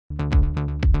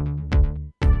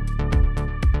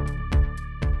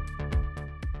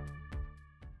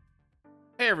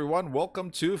everyone,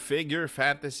 welcome to Figure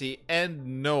Fantasy.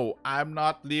 And no, I'm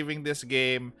not leaving this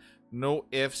game. No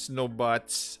ifs, no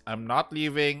buts. I'm not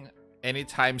leaving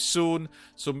anytime soon.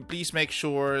 So please make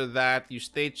sure that you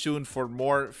stay tuned for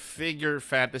more Figure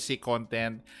Fantasy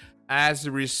content as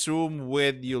we resume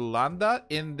with Yolanda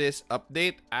in this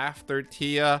update after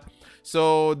Tia.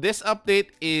 So this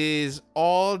update is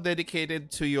all dedicated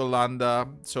to Yolanda.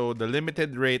 So the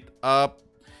limited rate up,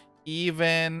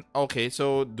 even okay,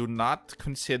 so do not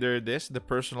consider this the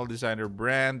personal designer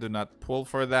brand. Do not pull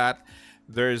for that.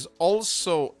 There's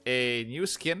also a new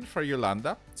skin for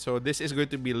Yolanda, so this is going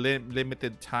to be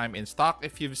limited time in stock.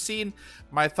 If you've seen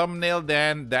my thumbnail,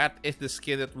 then that is the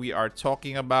skin that we are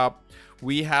talking about.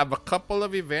 We have a couple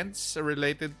of events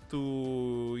related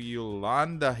to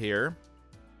Yolanda here.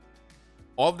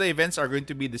 All of the events are going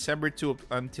to be December 2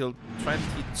 until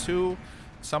 22.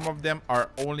 Some of them are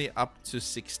only up to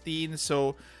 16.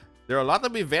 So there are a lot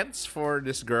of events for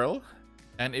this girl.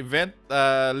 An event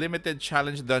limited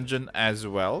challenge dungeon as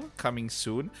well coming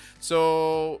soon.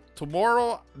 So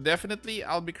tomorrow, definitely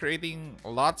I'll be creating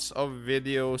lots of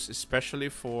videos, especially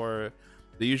for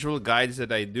the usual guides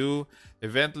that I do.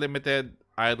 Event limited,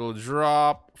 idol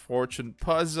drop, fortune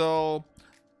puzzle,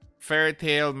 fairy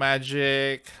tale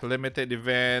magic, limited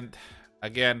event.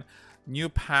 Again, new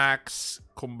packs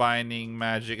combining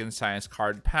magic and science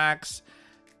card packs,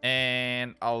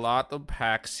 and a lot of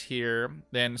packs here.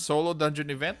 Then solo dungeon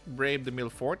event, Brave the Mill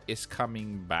Fort, is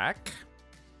coming back.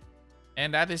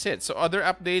 And that is it. So other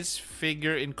updates,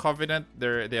 figure in Covenant,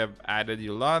 they have added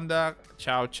Yolanda,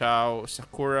 Chow Chow,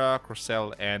 Sakura,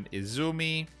 Crocel, and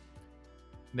Izumi.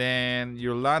 Then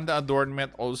Yolanda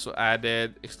adornment also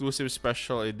added, exclusive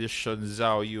special edition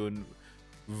Zhao Yun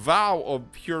Vow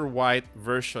of Pure White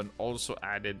version also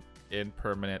added in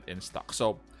permanent in stock.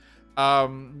 So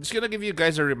just gonna give you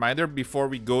guys a reminder before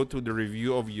we go to the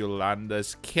review of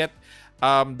Yolanda's kit.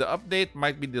 The update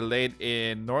might be delayed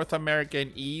in North America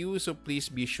and EU, so please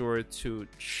be sure to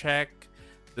check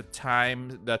the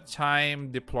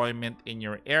time deployment in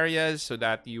your areas so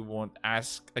that you won't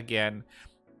ask again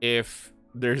if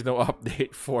there's no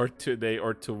update for today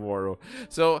or tomorrow.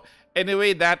 So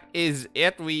anyway, that is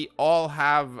it. We all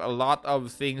have a lot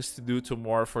of things to do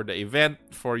tomorrow for the event,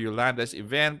 for Yolanda's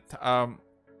event.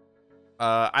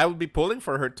 I will be pulling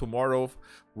for her tomorrow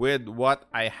with what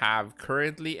I have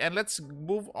currently. And let's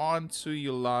move on to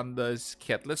Yolanda's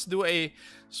kit. Let's do a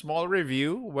small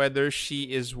review whether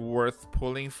she is worth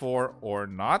pulling for or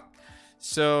not.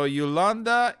 So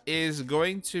Yolanda is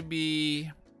going to be,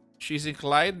 she's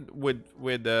inclined with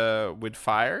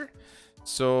fire.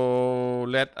 So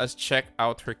let us check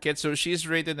out her kit. So she's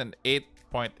rated an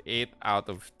 8.8 out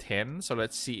of 10. So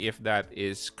let's see if that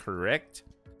is correct.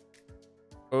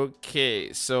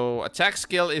 Okay, so attack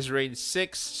skill is range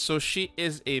 6. So she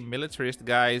is a militarist,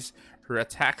 guys. Her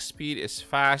attack speed is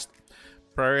fast,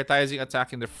 prioritizing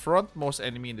attacking the frontmost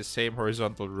enemy in the same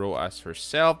horizontal row as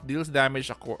herself. Deals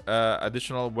damage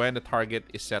additional when the target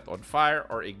is set on fire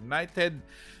or ignited.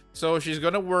 So she's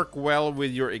gonna work well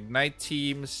with your ignite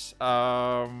teams.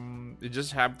 You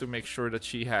just have to make sure that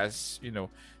she has,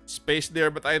 space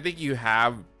there. But I think you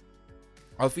have.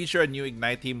 I'll feature a new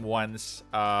ignite team once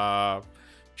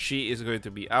she is going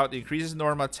to be out. Increases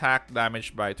normal attack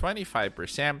damage by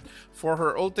 25%. For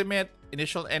her ultimate,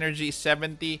 initial energy is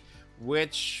 70,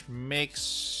 which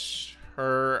makes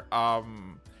her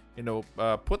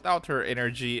put out her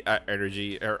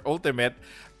her ultimate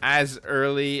as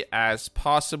early as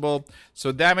possible.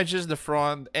 So damages the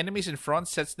front enemies in front,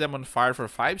 sets them on fire for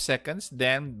 5 seconds,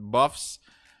 then buffs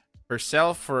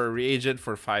herself for a reagent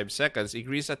for 5 seconds.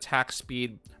 Increase attack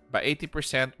speed by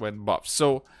 80% when buffed.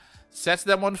 So sets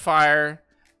them on fire,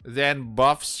 then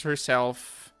buffs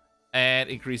herself and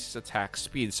increases attack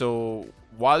speed. So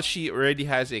while she already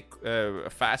has a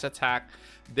fast attack,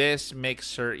 this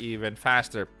makes her even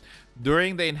faster.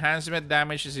 During the enhancement,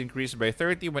 damage is increased by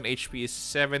 30 when HP is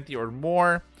 70 or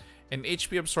more, and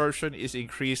HP absorption is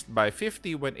increased by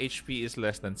 50 when HP is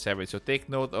less than 7. So take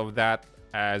note of that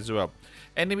as well.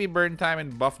 Enemy burn time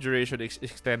and buff duration is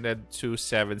extended to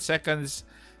 7 seconds.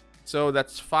 So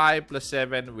that's 5 plus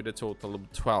 7 with a total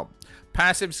of 12.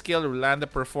 Passive skill, Yolanda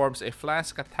performs a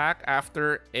flask attack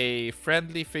after a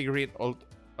friendly figure's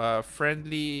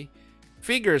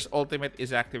ultimate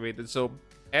is activated. So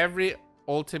every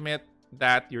ultimate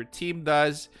that your team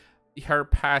does, her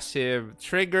passive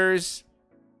triggers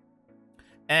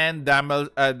and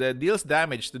deals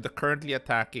damage to the currently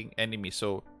attacking enemy.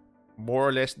 So more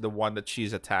or less the one that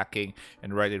she's attacking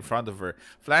and right in front of her.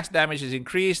 Flash damage is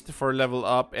increased for level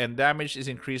up, and damage is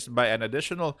increased by an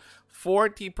additional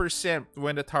 40%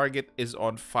 when the target is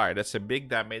on fire. That's a big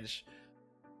damage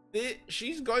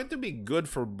She's going to be good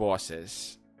for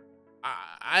bosses.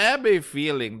 I have a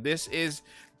feeling this is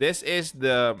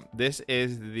the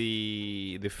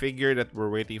figure that we're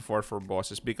waiting for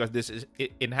bosses, because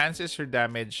it enhances her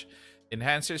damage,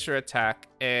 enhances her attack,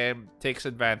 and takes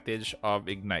advantage of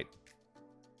ignite.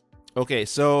 Okay,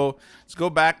 so let's go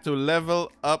back to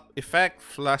level up effect.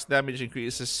 Flash damage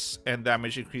increases and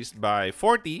damage increased by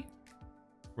 40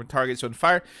 when targets on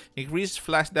fire. Increased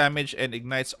flash damage and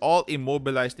ignites all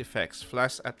immobilized effects.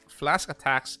 Flash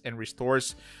attacks and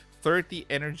restores 30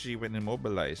 energy when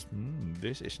immobilized.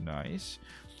 This is nice.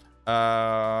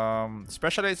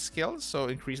 Specialized skills, so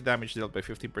increased damage dealt by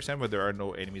 15% when there are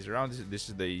no enemies around. This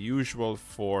is the usual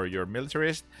for your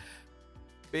militarist.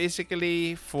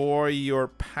 Basically, for your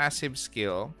passive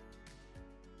skill,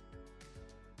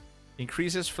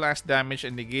 increases flash damage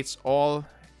and negates all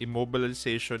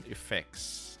immobilization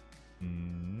effects.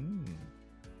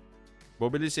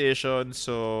 Mobilization,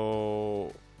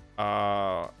 so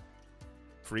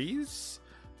freeze.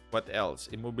 What else?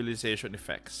 Immobilization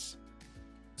effects.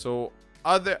 So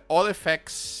all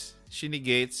effects she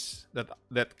negates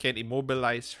that can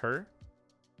immobilize her,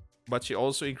 but she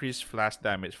also increased flash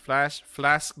damage. Flash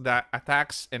that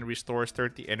attacks and restores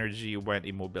 30 energy when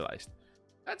immobilized.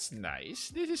 That's nice.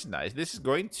 This is nice. This is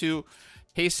going to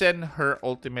hasten her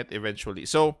ultimate eventually.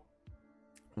 So,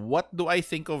 what do I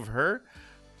think of her?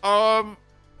 I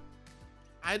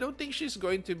don't think she's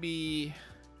going to be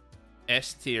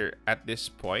S tier at this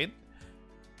point.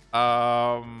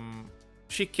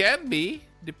 She can be,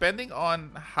 depending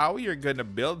on how you're gonna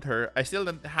build her. I still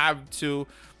don't have to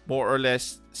more or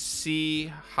less see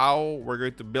how we're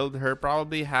going to build her.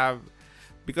 Probably have,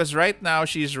 because right now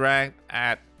she's ranked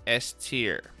at S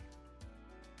tier.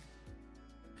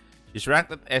 She's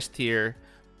ranked at S tier,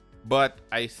 but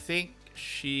I think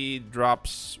she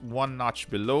drops one notch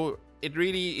below. It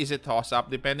really is a toss-up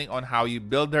depending on how you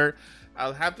build her.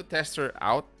 I'll have to test her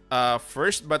out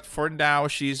first, but for now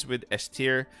she's with S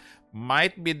tier.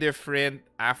 Might be different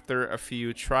after a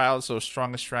few trials. So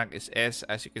strongest rank is S,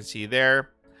 as you can see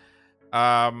there.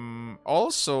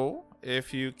 Also,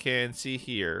 if you can see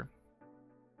here,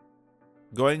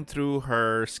 going through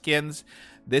her skins,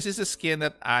 this is a skin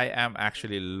that I am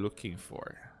actually looking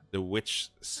for, the witch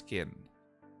skin.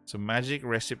 So magic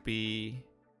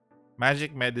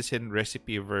medicine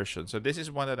recipe version. So this is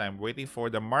one that I'm waiting for.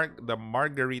 The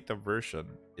margarita version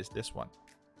is this one.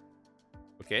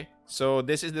 Okay, so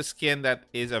this is the skin that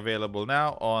is available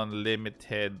now on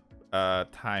limited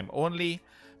time only.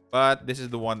 But this is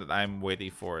the one that I'm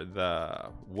waiting for, the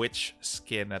witch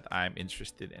skin that I'm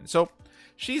interested in. So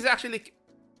she's actually,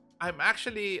 I'm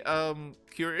actually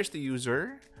curious to use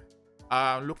her.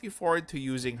 Looking forward to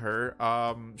using her.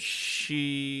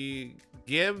 She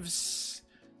gives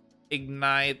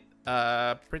ignite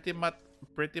pretty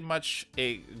much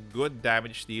a good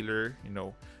damage dealer, you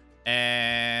know.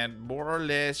 And more or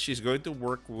less, she's going to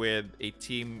work with a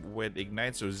team with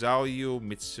ignite. So Zhaoyu,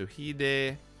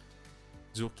 Mitsuhide,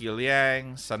 Zuki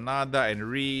Liang, Sanada, and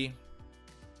Ri.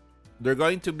 They're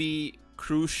going to be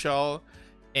crucial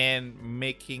in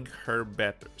making her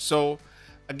better. So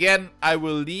again, I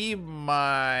will leave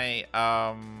my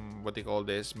what do you call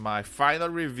this? My final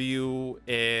review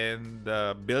in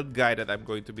the build guide that I'm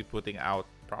going to be putting out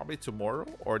probably tomorrow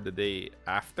or the day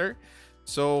after.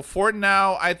 So for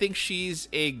now, I think she's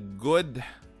a good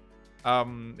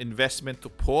investment to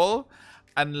pull.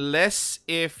 Unless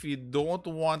if you don't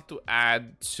want to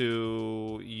add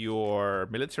to your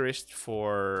militarist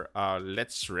for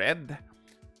Let's Red,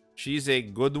 she's a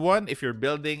good one. If you're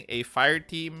building a fire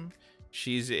team,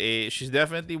 she's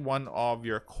definitely one of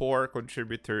your core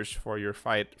contributors for your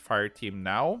fire team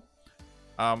now.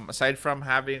 Aside from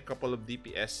having a couple of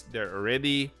DPS there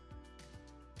already,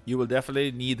 you will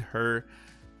definitely need her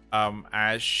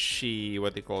as she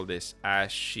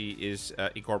is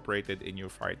incorporated in your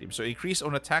fire team. So increase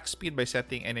on attack speed by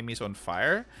setting enemies on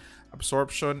fire.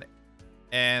 Absorption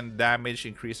and damage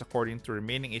increase according to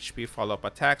remaining HP. Follow-up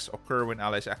attacks occur when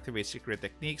allies activate secret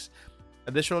techniques.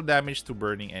 Additional damage to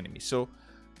burning enemies. So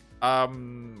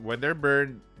when they're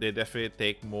burned, they definitely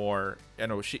take more. You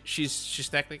know, she's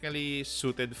technically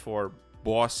suited for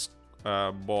boss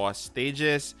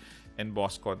stages and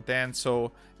boss content.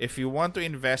 So if you want to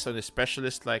invest on a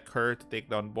specialist like her to take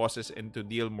down bosses and to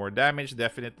deal more damage,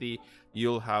 definitely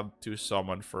you'll have to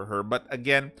summon for her. But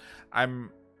again, at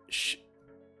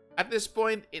this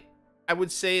point, I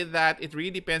would say that it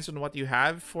really depends on what you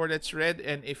have for Let's Red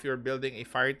and if you're building a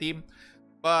fire team.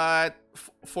 But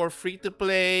for free to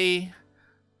play,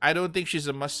 I don't think she's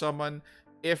a must summon.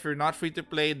 If you're not free to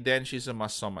play, then she's a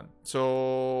must summon.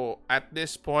 So at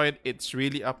this point, it's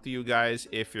really up to you guys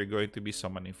if you're going to be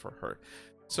summoning for her.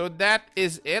 So that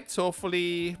is it. So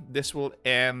hopefully this will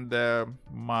end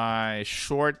my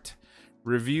short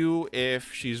review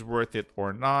if she's worth it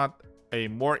or not. A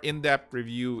more in-depth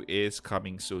review is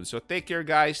coming soon. So take care,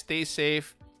 guys. Stay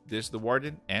safe. This is the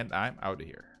Warden, and I'm out of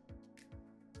here.